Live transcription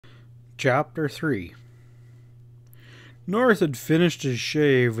Chapter 3. North had finished his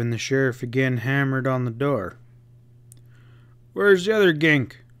shave when the sheriff again hammered on the door. "Where's the other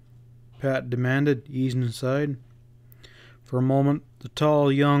gink?" Pat demanded, easing inside. For a moment, the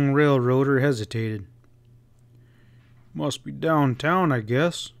tall young railroader hesitated. "Must be downtown, I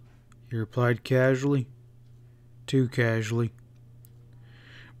guess," he replied casually. Too casually.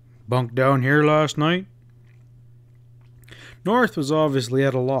 "Bunked down here last night?" North was obviously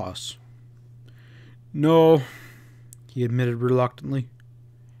at a loss. "No," he admitted reluctantly.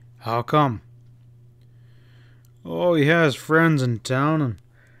 "How come?" "Oh, he has friends in town and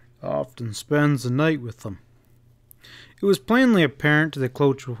often spends the night with them." It was plainly apparent to the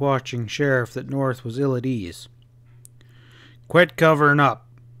close-watching sheriff that North was ill at ease. "Quit covering up,"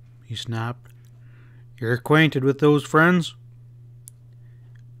 he snapped. "You're acquainted with those friends?"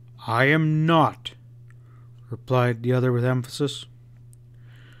 "I am not," replied the other with emphasis.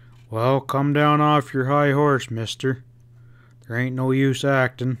 "Well, come down off your high horse, mister. There ain't no use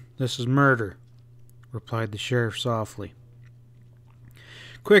acting. This is murder," replied the sheriff softly.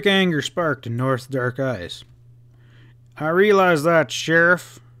 Quick anger sparked in North's dark eyes. "I realize that,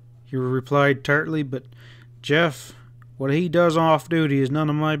 Sheriff," he replied tartly, "but Jeff, what he does off duty is none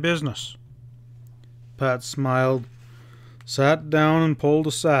of my business." Pat smiled, sat down and pulled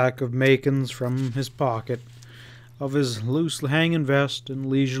a sack of makins from his pocket of his loosely hanging vest and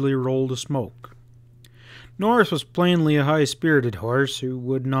leisurely rolled a smoke. North was plainly a high-spirited horse who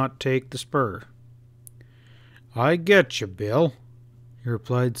would not take the spur. "I get you, Bill," he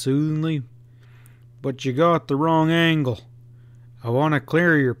replied soothingly, "but you got the wrong angle. I want to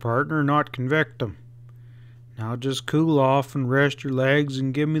clear your partner, not convict him. Now just cool off and rest your legs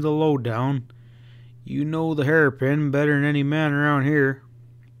and give me the lowdown. You know the hairpin better than any man around here."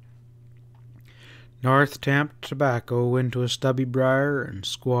 North tamped tobacco into a stubby briar and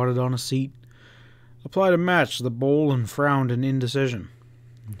squatted on a seat, applied a match to the bowl and frowned in indecision.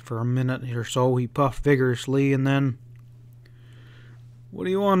 For a minute or so he puffed vigorously and then, "What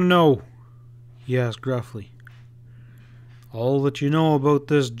do you want to know?" he asked gruffly. "All that you know about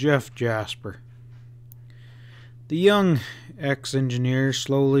this Jeff Jasper." The young ex-engineer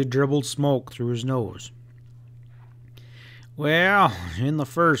slowly dribbled smoke through his nose. "Well, in the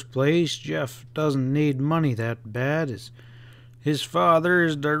first place, Jeff doesn't need money that bad. His father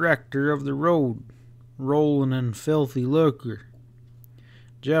is director of the road, rolling in filthy lucre.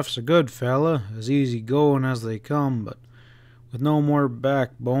 Jeff's a good fella, as easy-going as they come, but with no more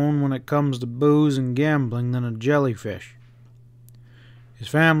backbone when it comes to booze and gambling than a jellyfish. His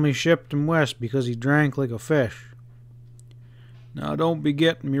family shipped him west because he drank like a fish. Now don't be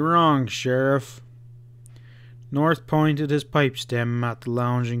getting me wrong, Sheriff." North pointed his pipe stem at the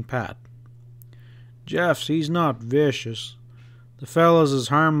lounging Pat. "He's not vicious. The fella's as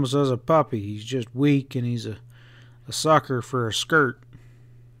harmless as a puppy. He's just weak, and he's a sucker for a skirt."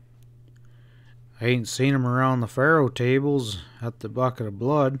 "I ain't seen him around the faro tables at the Bucket of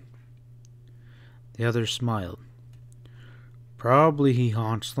Blood." The other smiled. "Probably he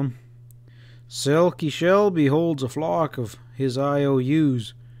haunts them. Silky Shelby holds a flock of his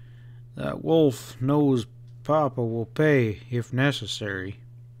IOUs. That wolf knows Papa will pay if necessary."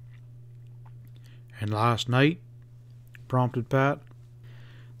 "And last night?" prompted Pat.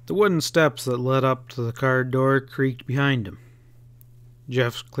 The wooden steps that led up to the car door creaked behind him.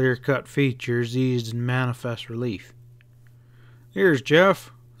 Jeff's clear-cut features eased in manifest relief. "Here's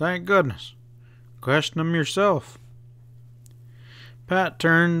Jeff. Thank goodness. Question him yourself." Pat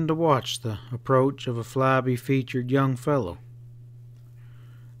turned to watch the approach of a flabby-featured young fellow.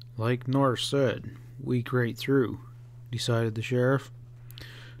 "Like North said, weak right through," decided the sheriff.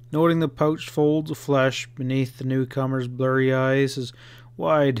 Noting the pouched folds of flesh beneath the newcomer's blurry eyes, his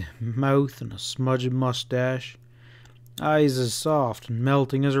wide mouth and a smudged mustache, eyes as soft and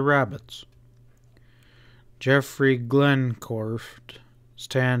melting as a rabbit's. Geoffrey Glencorft. His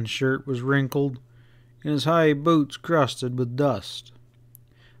tan shirt was wrinkled, and his high boots crusted with dust.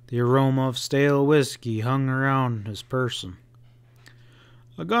 The aroma of stale whiskey hung around his person.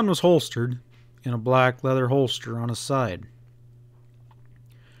 A gun was holstered in a black leather holster on his side.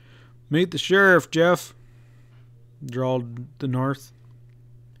 "Meet the sheriff, Jeff," drawled the North.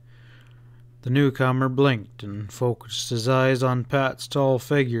 The newcomer blinked and focused his eyes on Pat's tall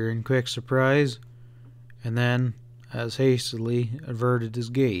figure in quick surprise, and then, as hastily, averted his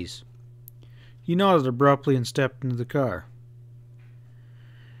gaze. He nodded abruptly and stepped into the car.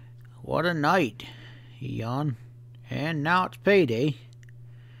 "What a night," he yawned. "And now it's payday.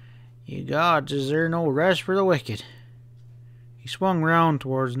 Ye gods, is there no rest for the wicked?" He swung round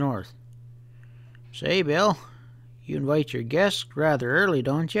towards North. "Say, Bill, you invite your guests rather early,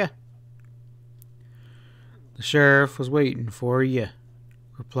 don't you?" "The sheriff was waiting for you,"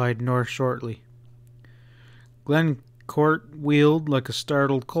 replied North shortly. Glencourt wheeled like a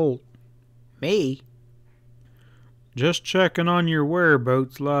startled colt. "Me?" "Just checking on your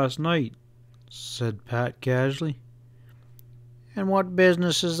whereabouts last night," said Pat casually. "And what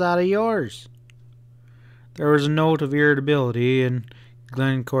business is that of yours?" There was a note of irritability in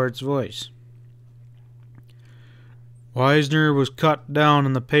Glencourt's voice. "Wisner was cut down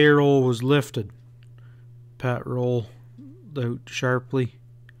and the payroll was lifted," Pat rolled out sharply.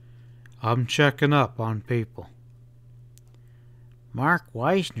 "I'm checking up on people." "Mark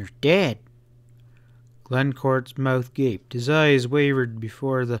Wisner's dead." Glencourt's mouth gaped. His eyes wavered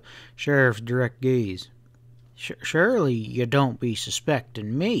before the sheriff's direct gaze. Surely you don't be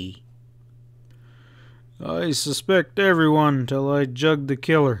suspecting me?" "I suspect everyone till I jug the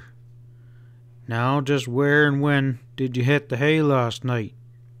killer. Now, just where and when did you hit the hay last night?"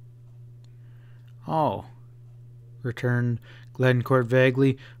 "Oh," returned Glencourt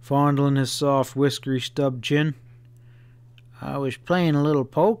vaguely, fondling his soft, whiskery stubbed chin. "I was playing a little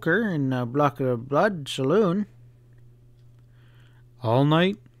poker in the Bucket of Blood saloon." "All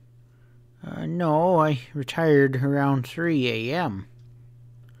night?" No, I retired around 3 a.m.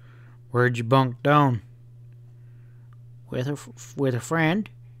 "Where'd you bunk down?" With a friend."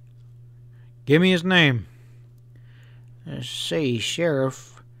 "Give me his name." "Say,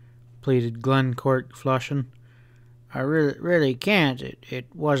 Sheriff," pleaded Glencourt, flushing, "I really can't. It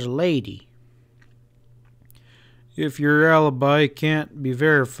was a lady." "If your alibi can't be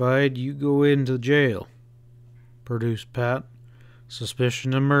verified, you go into jail," produced Pat.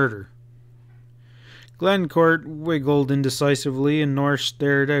 "Suspicion of murder." Glencourt wiggled indecisively, and North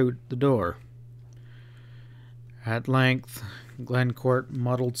stared out the door. At length, Glencourt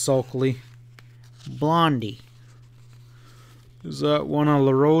muttered sulkily, "Blondie." "Is that one of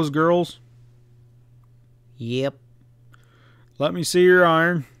LaRoe's girls?" "Yep." "Let me see your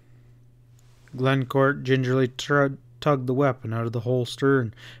iron." Glencourt gingerly tugged the weapon out of the holster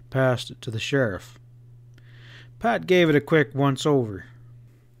and passed it to the sheriff. Pat gave it a quick once-over.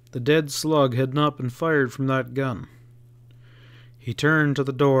 The dead slug had not been fired from that gun. He turned to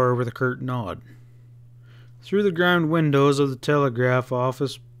the door with a curt nod. Through the ground windows of the telegraph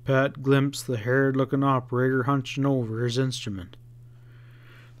office, Pat glimpsed the harried-looking operator hunching over his instrument.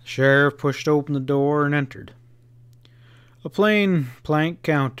 The sheriff pushed open the door and entered. A plain plank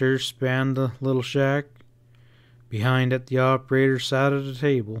counter spanned the little shack. Behind it, the operator sat at a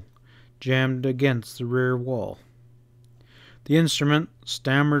table, jammed against the rear wall. The instrument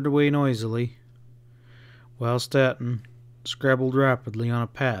stammered away noisily, while Stanton scribbled rapidly on a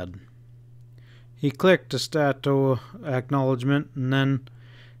pad. He clicked a staccato acknowledgment, and then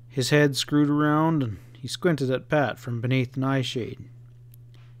his head screwed around, and he squinted at Pat from beneath an eye shade.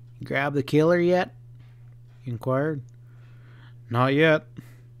 "Grab the killer yet?" he inquired. "Not yet.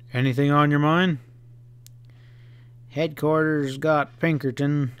 Anything on your mind?" "Headquarters got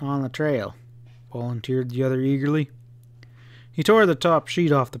Pinkerton on the trail," volunteered the other eagerly. He tore the top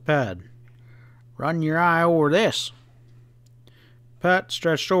sheet off the pad. "Run your eye over this." Pat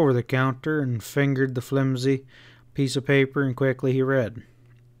stretched over the counter and fingered the flimsy piece of paper, and quickly he read: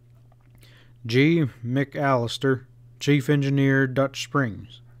 G. McAllister, Chief Engineer, Dutch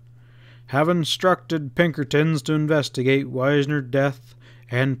Springs. Have instructed Pinkertons to investigate Wisner death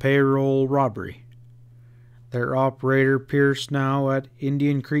and payroll robbery. Their operator Pierce now at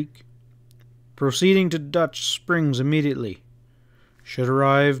Indian Creek. Proceeding to Dutch Springs immediately. Should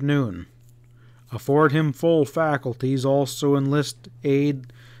arrive noon. Afford him full faculties, also enlist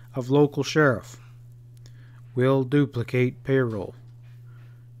aid of local sheriff. Will duplicate payroll.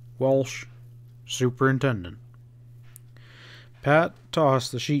 Walsh, Superintendent. Pat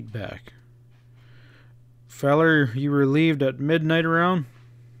tossed the sheet back. "Feller you relieved at midnight around?"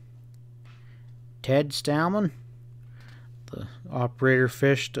 "Ted Stallman?" The operator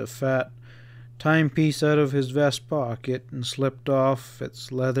fished a fat timepiece out of his vest pocket and slipped off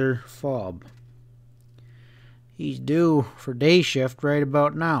its leather fob. "He's due for day shift right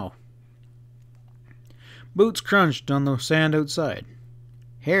about now." Boots crunched on the sand outside.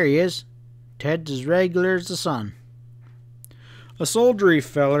 "Here he is. Ted's as regular as the sun." A soldiery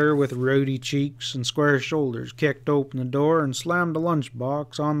feller with ruddy cheeks and square shoulders kicked open the door and slammed a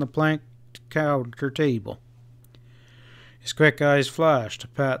lunchbox on the planked counter table. His quick eyes flashed to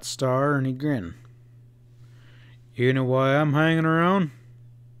Pat Starr, and he grinned. "You know why I'm hanging around?"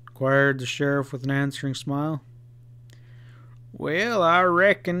 inquired the sheriff with an answering smile. "Well, I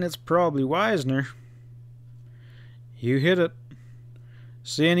reckon it's probably Wisner." "You hit it.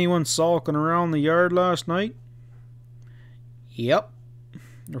 See anyone sulking around the yard last night?" "Yep."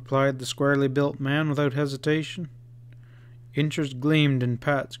 replied the squarely built man without hesitation. Interest gleamed in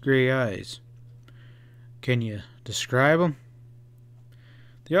Pat's grey eyes. Can you describe him?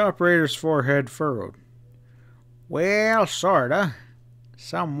 The operator's forehead furrowed. Well, sorta.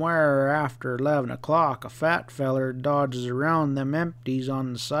 Somewhere after 11 o'clock, a fat feller dodges around them empties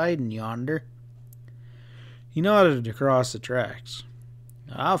on the sidin' yonder. He nodded across the tracks.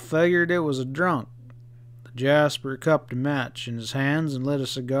 I figured it was a drunk. The Jasper cupped a match in his hands and lit a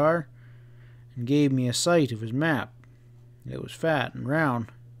cigar, and gave me a sight of his map. It was fat and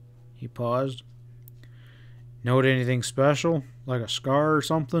round. He paused. Note anything special, like a scar or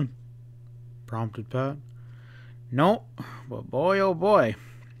something? Prompted Pat. No, but boy, oh boy,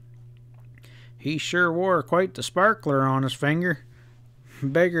 he sure wore quite the sparkler on his finger.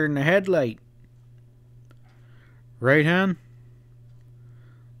 Bigger than a headlight. Right hand?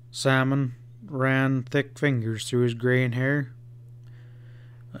 Salmon ran thick fingers through his graying hair.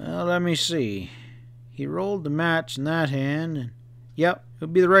 Well, let me see. He rolled the match in that hand, and yep, it'll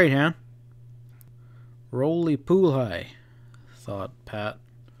be the right hand. Roly-pool-high, thought Pat.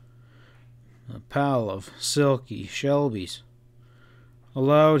 A pal of Silky Shelby's.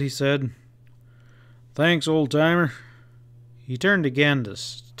 Aloud he said, Thanks, old-timer. He turned again to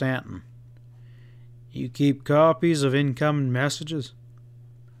Stanton. You keep copies of incoming messages?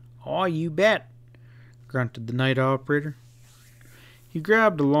 Oh, you bet, grunted the night operator. He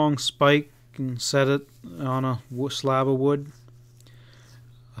grabbed a long spike and set it on a slab of wood.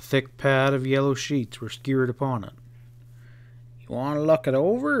 A thick pad of yellow sheets were skewered upon it. You want to look it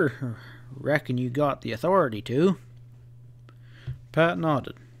over? Reckon you got the authority to. Pat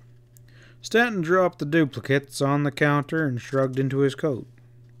nodded. Stanton dropped the duplicates on the counter and shrugged into his coat.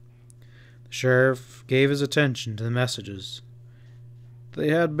 The sheriff gave his attention to the messages. They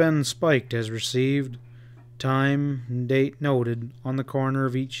had been spiked as received, time and date noted on the corner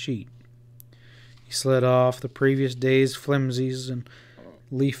of each sheet. He slid off the previous day's flimsies and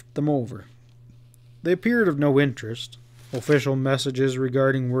leafed them over. They appeared of no interest, official messages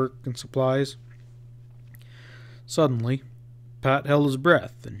regarding work and supplies. Suddenly, Pat held his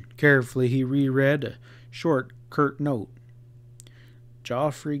breath, and carefully he reread a short, curt note.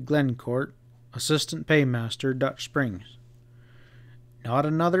 Geoffrey Glencourt, Assistant Paymaster, Dutch Springs. Not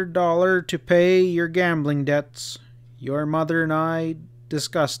another dollar to pay your gambling debts. Your mother and I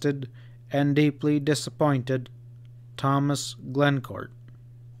disgusted and deeply disappointed. Thomas Glencourt.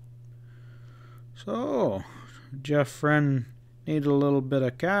 So, Jeff friend needed a little bit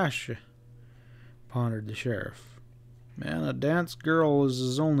of cash, pondered the sheriff. Man, a dance girl was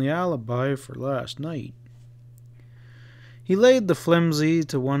his only alibi for last night. He laid the flimsy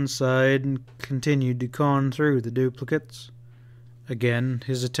to one side and continued to con through the duplicates. Again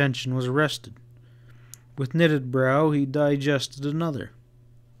his attention was arrested. With knitted brow he digested another.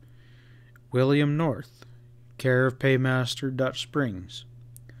 William North, care of Paymaster, Dutch Springs.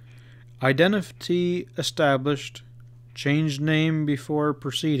 Identity established. Changed name before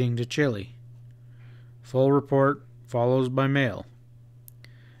proceeding to Chile. Full report follows by mail.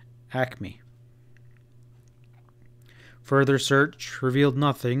 Acme. Further search revealed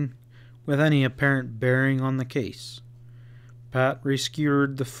nothing with any apparent bearing on the case. Pat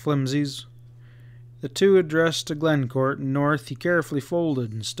reskewered the flimsies. The two addressed to Glencourt and North he carefully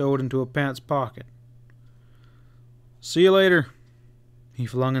folded and stowed into a pants pocket. See you later, he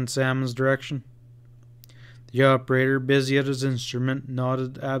flung in Sam's direction. The operator, busy at his instrument,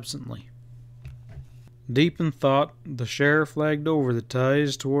 nodded absently. Deep in thought, the sheriff lagged over the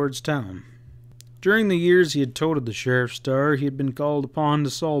ties towards town. During the years he had toted the sheriff's star, he had been called upon to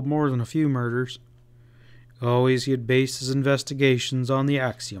solve more than a few murders. Always he had based his investigations on the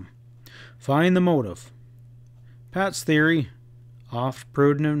axiom, find the motive. Pat's theory, oft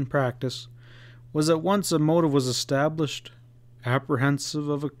prudent in practice, was that once a motive was established, apprehensive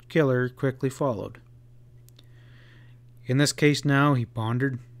of a killer quickly followed. In this case now, he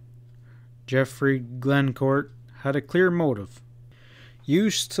pondered, Geoffrey Glencourt had a clear motive.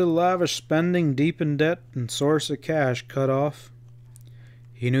 Used to lavish spending, deep in debt, and source of cash cut off.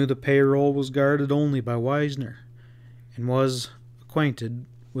 He knew the payroll was guarded only by Wisner, and was acquainted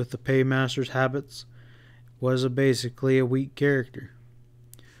with the paymaster's habits, was basically a weak character.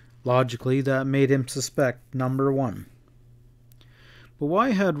 Logically, that made him suspect number one. But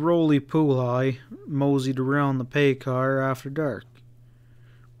why had Roly-Pool-Eye moseyed around the pay car after dark?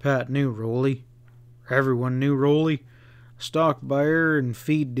 Pat knew Roly. Everyone knew Roly. A stock buyer and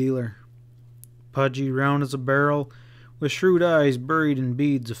feed dealer. Pudgy, round as a barrel, with shrewd eyes buried in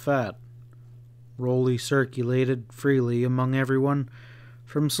beads of fat. Roly circulated freely among everyone,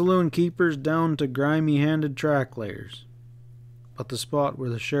 from saloon keepers down to grimy-handed track layers. but the spot where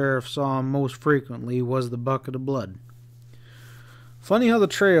the sheriff saw him most frequently was the bucket of blood. Funny how the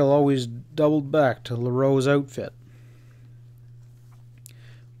trail always doubled back to LaRoe's outfit.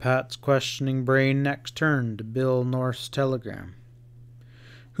 Pat's questioning brain next turned to Bill North's telegram.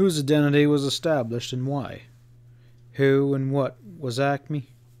 Whose identity was established and why? Who and what was Acme?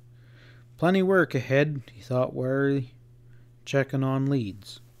 Plenty work ahead, he thought warily, checking on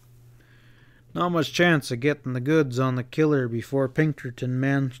leads. Not much chance of getting the goods on the killer before Pinkerton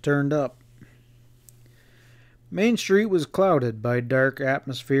men turned up. Main Street was clouded by a dark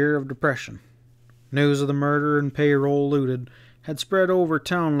atmosphere of depression. News of the murder and payroll looted had spread over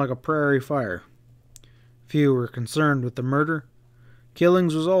town like a prairie fire. Few were concerned with the murder.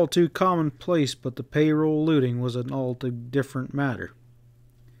 Killings was all too commonplace, but the payroll looting was an altogether different matter.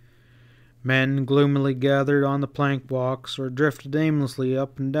 Men gloomily gathered on the plank walks or drifted aimlessly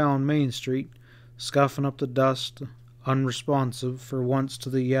up and down Main Street, scuffing up the dust, unresponsive for once to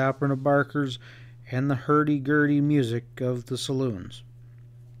the yapping of barkers and the hurdy-gurdy music of the saloons.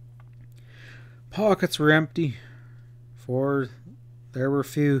 Pockets were empty, for there were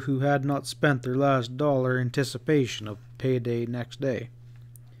few who had not spent their last dollar in anticipation of payday next day.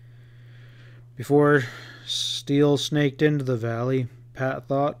 Before Steele snaked into the valley, Pat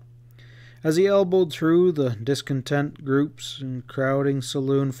thought, as he elbowed through the discontent groups and crowding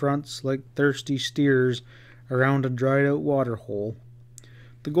saloon fronts like thirsty steers around a dried-out waterhole,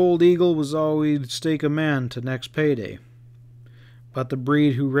 the Gold Eagle was always stake a man to next payday. But the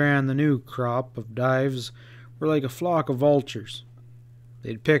breed who ran the new crop of dives were like a flock of vultures.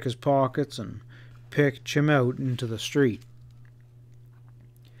 They'd pick his pockets and pitch him out into the street.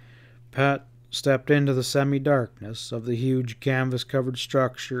 Pat stepped into the semi-darkness of the huge canvas-covered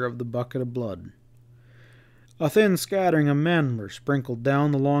structure of the bucket of blood. A thin scattering of men were sprinkled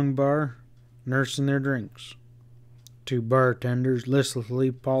down the long bar, nursing their drinks. 2 bartenders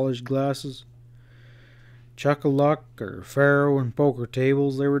listlessly polished glasses. Chuck-a-luck or faro and poker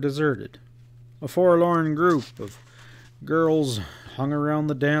tables, they were deserted. A forlorn group of girls hung around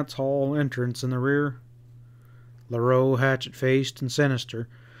the dance hall entrance in the rear. LaRoe, hatchet-faced and sinister,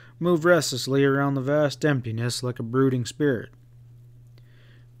 moved restlessly around the vast emptiness like a brooding spirit.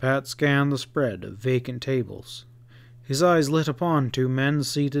 Pat scanned the spread of vacant tables. His eyes lit upon 2 men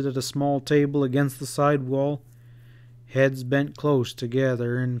seated at a small table against the side wall, heads bent close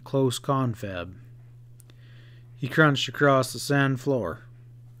together in close confab. He crunched across the sand floor.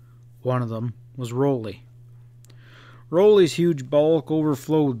 One of them was Roley. Roley's huge bulk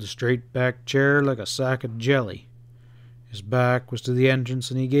overflowed the straight-backed chair like a sack of jelly. His back was to the entrance,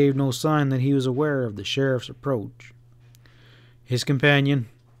 and he gave no sign that he was aware of the sheriff's approach. His companion,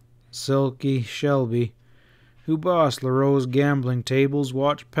 Silky Shelby, who bossed LaRoe's gambling tables,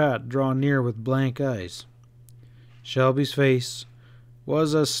 watched Pat draw near with blank eyes. Shelby's face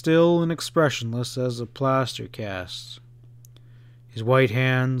was as still and expressionless as a plaster cast. His white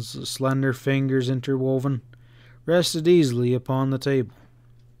hands, the slender fingers interwoven, rested easily upon the table.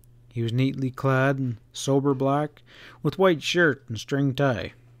 He was neatly clad in sober black, with white shirt and string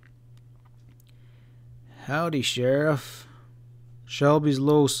tie. "Howdy, Sheriff." Shelby's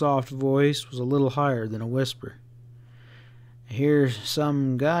low, soft voice was a little higher than a whisper. "I hear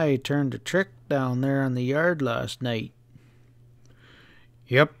some guy turned a trick down there on the yard last night."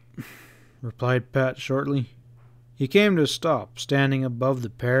 "Yep," replied Pat shortly. He came to a stop, standing above the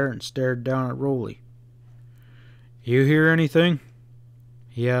pair, and stared down at Roley. "You hear anything?"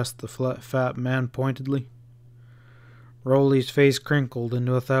 he asked the fat man pointedly. Roley's face crinkled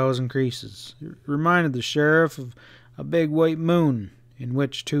into 1,000 creases. It reminded the sheriff of a big white moon, in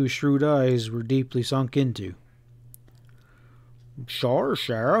which 2 shrewd eyes were deeply sunk into. "Sure,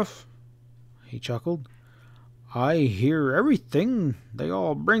 Sheriff," he chuckled. "I hear everything. They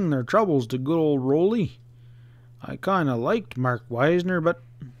all bring their troubles to good old Roley. I kinda liked Mark Wisner, but—"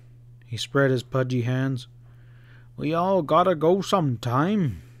 he spread his pudgy hands. "We all gotta go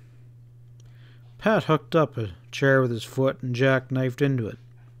sometime." Pat hooked up a chair with his foot and jackknifed into it.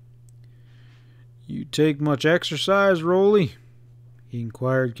 "You take much exercise, Roley?" he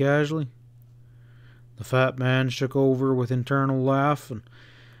inquired casually. The fat man shook over with internal laugh, and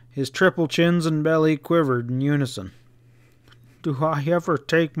his triple chins and belly quivered in unison. "Do I ever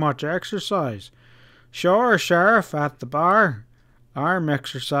take much exercise? Sure, Sheriff, at the bar. Arm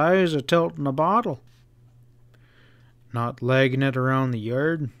exercise, a tilt in a bottle." "Not legging it around the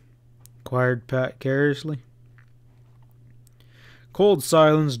yard?" inquired Pat carelessly. Cold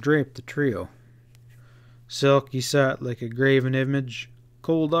silence draped the trio. Silky sat like a graven image,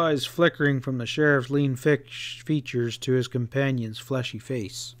 cold eyes flickering from the sheriff's lean features to his companion's fleshy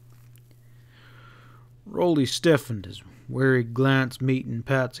face. Roley stiffened, his wary glance meeting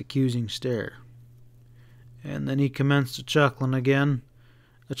Pat's accusing stare. And then he commenced a chuckling again,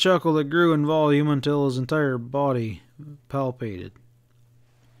 a chuckle that grew in volume until his entire body palpated.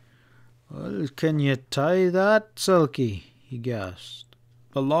 "Well, can you tie that, Silky?" he gasped.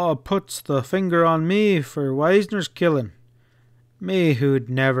 "The law puts the finger on me for Wisner's killing. Me who'd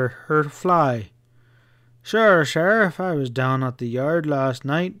never hurt a fly. Sure, Sheriff, I was down at the yard last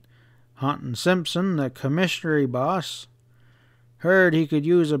night, hunting Simpson, the commissary boss. Heard he could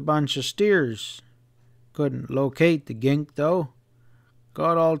use a bunch of steers. Couldn't locate the gink, though.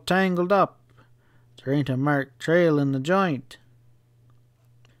 Got all tangled up. There ain't a marked trail in the joint."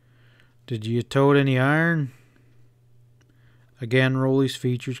 "Did you tote any iron?" Again Rowley's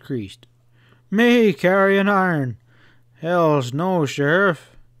features creased. "Me carry an iron? Hells no,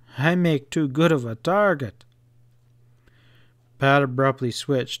 Sheriff. I make too good of a target." Pat abruptly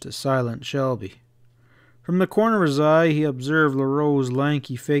switched to silent Shelby. From the corner of his eye he observed LaRoe's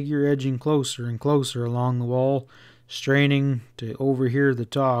lanky figure edging closer and closer along the wall, straining to overhear the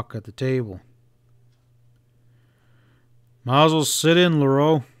talk at the table. "Might as well sit in,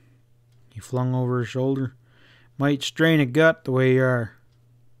 LaRoe," he flung over his shoulder. "Might strain a gut the way you are."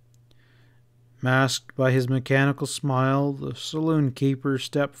 Masked by his mechanical smile, the saloon keeper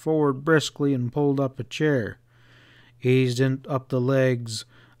stepped forward briskly and pulled up a chair, eased up the legs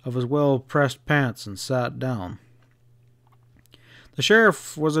of his well-pressed pants, and sat down. The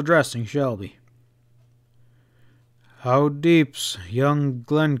sheriff was addressing Shelby. "How deep's young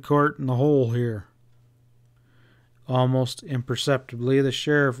Glencourt in the hole here?" Almost imperceptibly the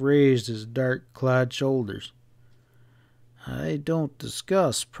sheriff raised his dark-clad shoulders. "I don't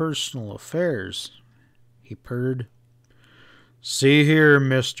discuss personal affairs," he purred. "See here,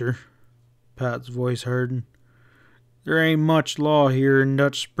 mister," Pat's voice hardened. "There ain't much law here in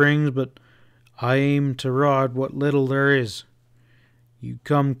Dutch Springs, but I aim to rod what little there is. You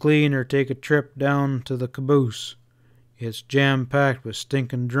come clean or take a trip down to the caboose. It's jam-packed with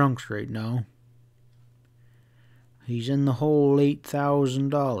stinkin' drunks right now." "He's in the hole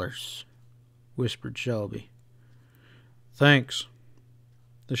 $8,000, whispered Shelby. "Thanks."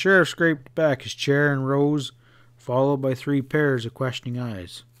 The sheriff scraped back his chair and rose, followed by 3 pairs of questioning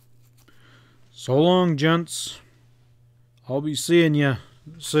eyes. "So long, gents. I'll be seeing you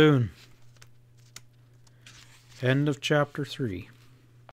soon." End of chapter 3.